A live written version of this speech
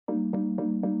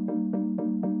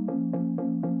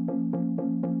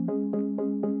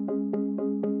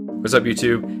What's up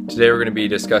YouTube? Today we're going to be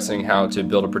discussing how to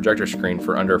build a projector screen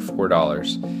for under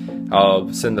 $4.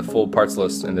 I'll send the full parts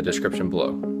list in the description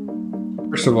below.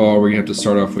 First of all, we're going to have to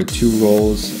start off with 2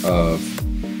 rolls of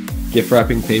gift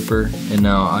wrapping paper, and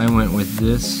now I went with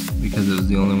this because it was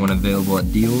the only one available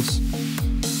at Deals.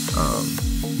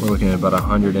 We're looking at about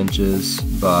 100 inches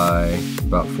by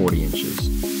about 40 inches.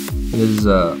 This is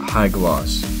a high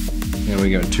gloss. And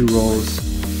we got 2 rolls,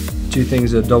 2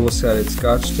 things of double-sided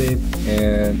Scotch tape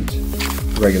and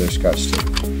regular Scotch tape.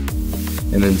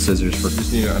 And then scissors. We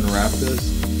just need to unwrap this.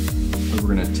 So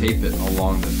we're going to tape it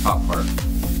along the top part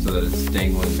so that it's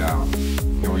dangling down.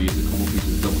 And we'll use a couple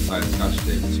pieces of double-sided Scotch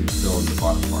tape to fill in the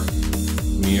bottom part.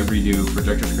 Whenever you do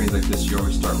projector screens like this, you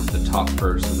always start with the top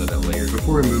first so that it layers.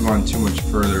 Before we move on too much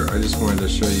further, I just wanted to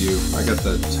show you, I got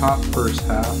the top first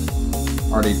half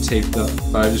already taped up,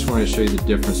 but I just wanted to show you the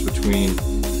difference between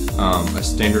a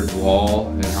standard wall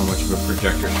and how much of a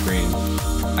projector screen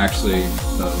actually,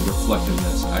 the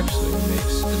reflectiveness actually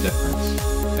makes a difference.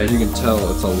 As you can tell,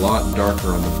 it's a lot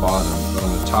darker on the bottom, but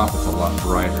on the top it's a lot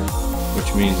brighter, which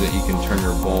means that you can turn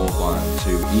your bulb on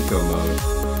to eco mode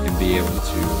and be able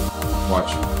to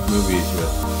watch movies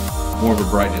with more of a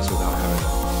brightness without having to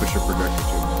push your projector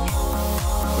too much.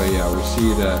 But yeah, we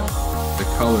see that the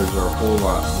colors are a whole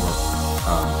lot more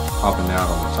popping out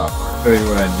on the top part. I'll show you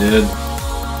what I did.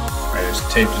 I just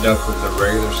taped it up with the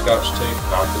regular Scotch tape,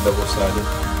 not the double-sided,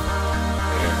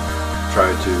 and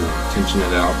tried to tension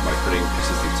it out by putting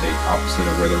pieces of tape opposite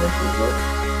of where the wrinkles look.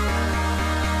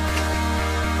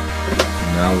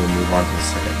 And now we'll move on to the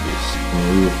second piece. And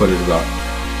we will put it about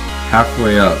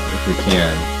halfway up if we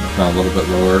can, if not a little bit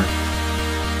lower,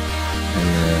 and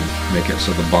then make it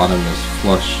so the bottom is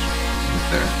flush with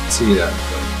there. See that?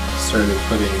 I started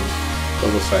putting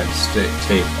double-sided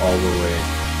tape all the way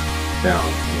down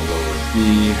from the lower.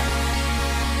 The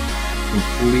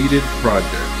completed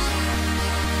project.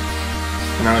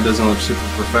 Now it doesn't look super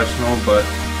professional, but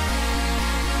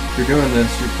if you're doing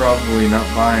this, you're probably not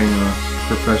buying a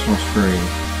professional screen.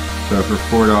 So for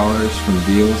 $4 from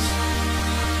Deals,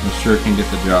 it sure can get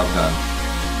the job done.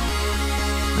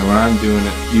 And what I'm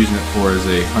using it for is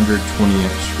a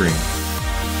 120-inch screen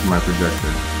for my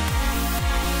projector.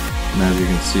 And as you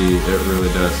can see, it really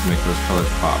does make those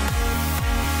colors pop.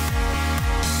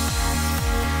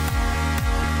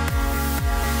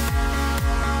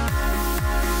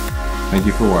 Thank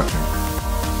you for watching.